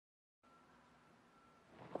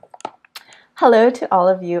Hello to all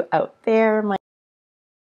of you out there. My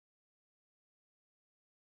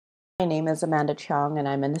name is Amanda Cheong, and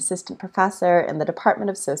I'm an assistant professor in the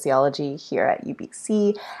Department of Sociology here at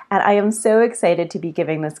UBC. And I am so excited to be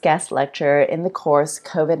giving this guest lecture in the course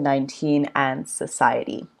COVID-19 and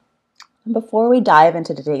Society. Before we dive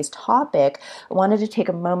into today's topic, I wanted to take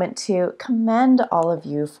a moment to commend all of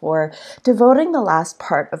you for devoting the last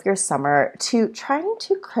part of your summer to trying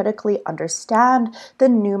to critically understand the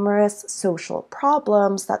numerous social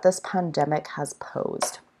problems that this pandemic has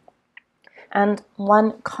posed. And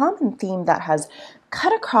one common theme that has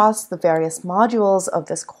cut across the various modules of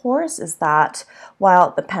this course is that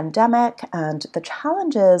while the pandemic and the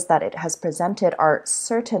challenges that it has presented are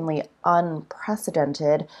certainly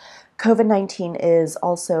unprecedented, COVID-19 is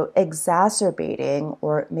also exacerbating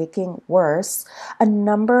or making worse a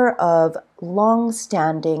number of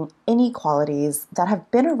long-standing inequalities that have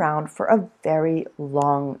been around for a very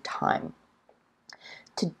long time.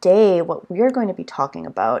 Today, what we're going to be talking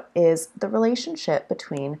about is the relationship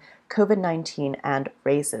between COVID-19 and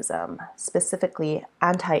racism, specifically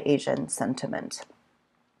anti-Asian sentiment.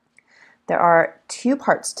 There are two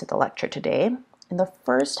parts to the lecture today. In the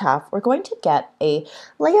first half, we're going to get a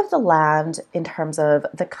lay of the land in terms of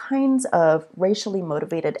the kinds of racially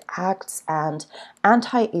motivated acts and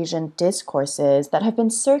anti-Asian discourses that have been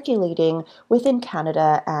circulating within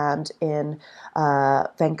Canada and in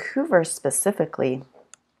Vancouver specifically.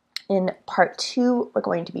 In part two, we're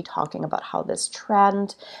going to be talking about how this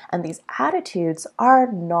trend and these attitudes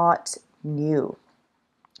are not new.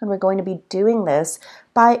 And we're going to be doing this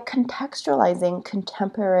by contextualizing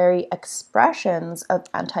contemporary expressions of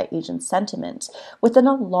anti-Asian sentiment within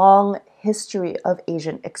a long history of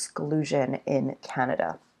Asian exclusion in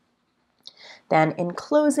Canada. Then in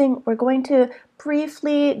closing, we're going to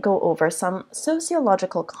briefly go over some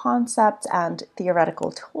sociological concepts and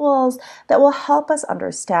theoretical tools that will help us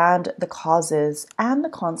understand the causes and the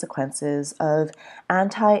consequences of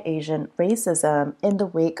anti-Asian racism in the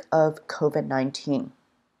wake of COVID-19.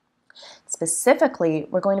 Specifically,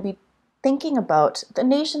 we're going to be thinking about the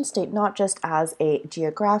nation state not just as a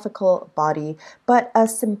geographical body, but a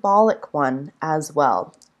symbolic one as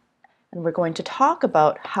well. And we're going to talk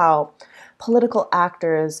about how political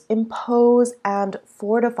actors impose and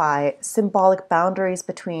fortify symbolic boundaries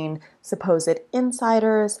between supposed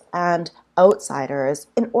insiders and outsiders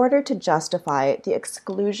in order to justify the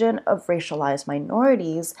exclusion of racialized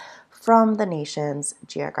minorities from the nation's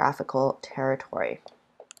geographical territory.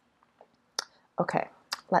 Okay,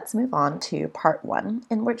 let's move on to part one,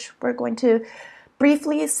 in which we're going to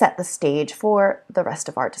briefly set the stage for the rest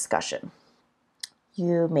of our discussion.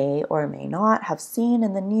 You may or may not have seen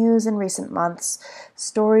in the news in recent months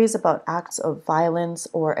stories about acts of violence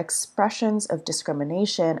or expressions of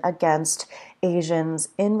discrimination against Asians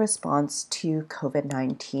in response to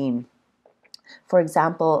COVID-19. For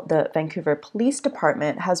example, the Vancouver Police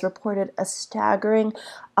Department has reported a staggering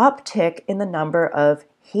uptick in the number of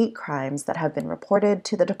hate crimes that have been reported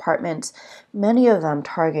to the department, many of them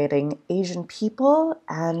targeting Asian people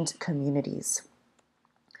and communities.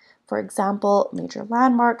 For example, major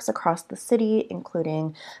landmarks across the city,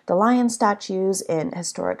 including the lion statues in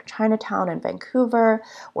historic Chinatown in Vancouver,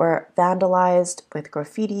 were vandalized with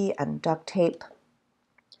graffiti and duct tape.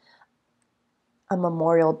 A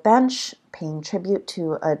memorial bench paying tribute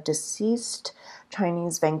to a deceased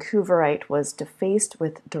Chinese Vancouverite was defaced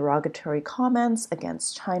with derogatory comments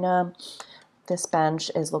against China. This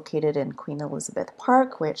bench is located in Queen Elizabeth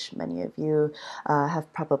Park, which many of you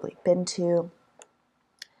have probably been to.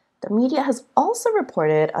 The media has also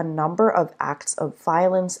reported a number of acts of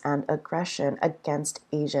violence and aggression against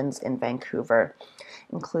Asians in Vancouver,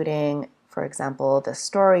 including, for example, the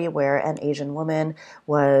story where an Asian woman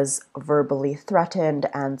was verbally threatened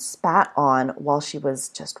and spat on while she was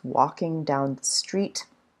just walking down the street.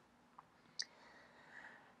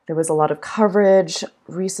 There was a lot of coverage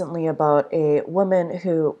recently about a woman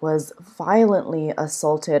who was violently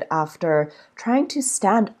assaulted after trying to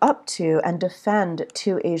stand up to and defend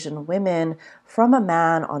two Asian women from a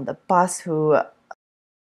man on the bus who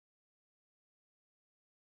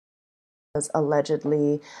was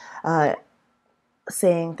allegedly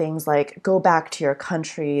saying things like, "Go back to your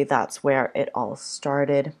country, that's where it all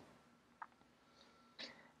started."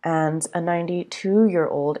 And a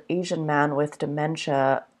 92-year-old Asian man with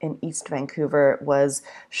dementia in East Vancouver was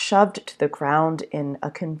shoved to the ground in a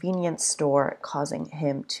convenience store, causing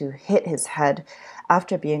him to hit his head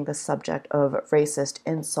after being the subject of racist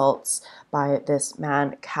insults by this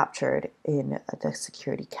man captured in the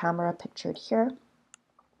security camera pictured here.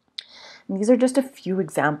 And these are just a few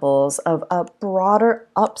examples of a broader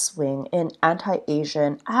upswing in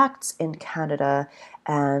anti-Asian acts in Canada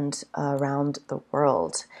and around the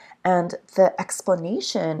world. And the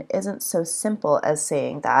explanation isn't so simple as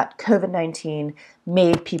saying that COVID-19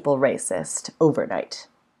 made people racist overnight.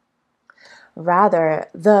 Rather,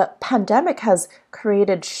 the pandemic has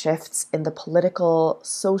created shifts in the political,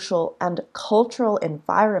 social, and cultural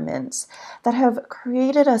environments that have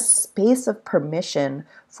created a space of permission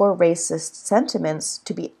for racist sentiments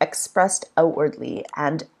to be expressed outwardly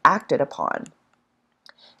and acted upon.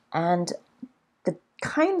 And the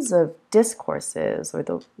kinds of discourses or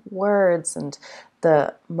the words and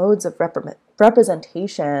the modes of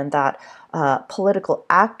representation that political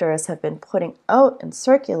actors have been putting out and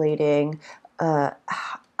circulating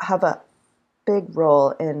have a big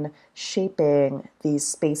role in shaping these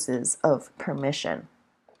spaces of permission.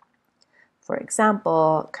 For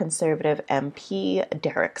example, Conservative MP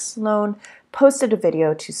Derek Sloan posted a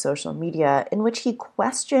video to social media in which he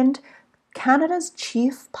questioned Canada's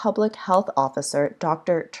Chief Public Health Officer,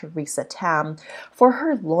 Dr. Theresa Tam, for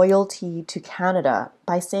her loyalty to Canada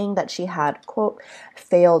by saying that she had, quote,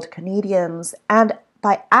 failed Canadians, and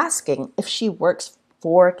by asking if she works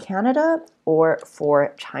for Canada or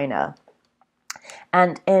for China.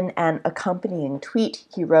 And in an accompanying tweet,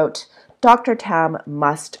 he wrote, Dr. Tam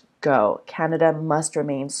must go. Canada must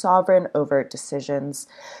remain sovereign over decisions.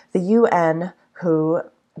 The UN, the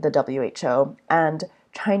WHO, and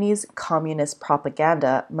Chinese communist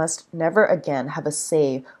propaganda must never again have a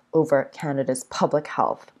say over Canada's public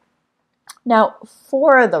health. Now,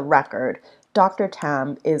 for the record, Dr.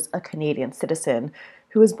 Tam is a Canadian citizen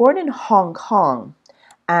who was born in Hong Kong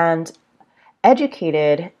and raised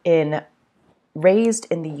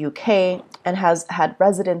in the UK and has had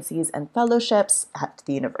residencies and fellowships at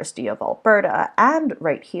the University of Alberta and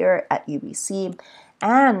right here at UBC,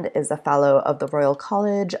 and is a fellow of the Royal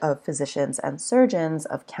College of Physicians and Surgeons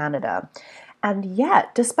of Canada. And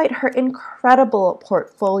yet, despite her incredible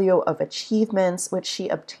portfolio of achievements, which she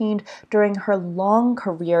obtained during her long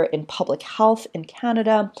career in public health in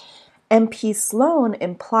Canada, MP Sloan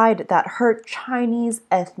implied that her Chinese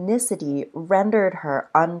ethnicity rendered her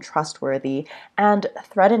untrustworthy and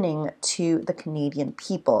threatening to the Canadian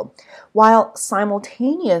people, while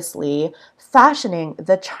simultaneously fashioning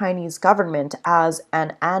the Chinese government as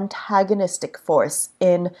an antagonistic force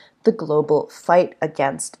in the global fight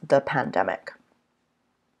against the pandemic.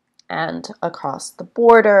 And across the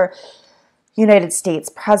border, United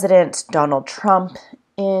States President Donald Trump,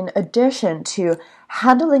 in addition to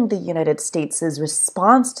handling the United States'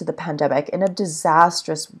 response to the pandemic in a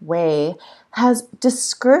disastrous way, has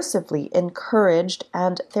discursively encouraged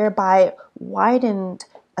and thereby widened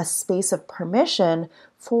a space of permission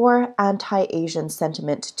for anti-Asian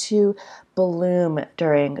sentiment to bloom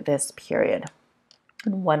during this period.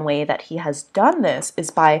 And one way that he has done this is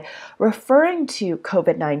by referring to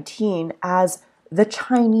COVID-19 as the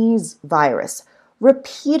Chinese virus,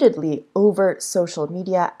 repeatedly over social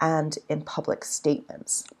media and in public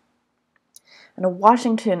statements. And a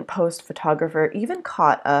Washington Post photographer even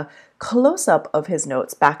caught a close-up of his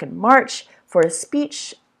notes back in March for a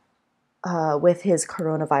speech with his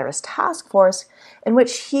coronavirus task force, in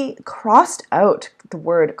which he crossed out the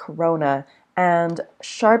word corona and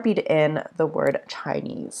sharpied in the word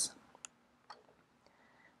Chinese.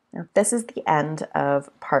 Now, this is the end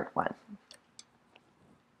of part 1.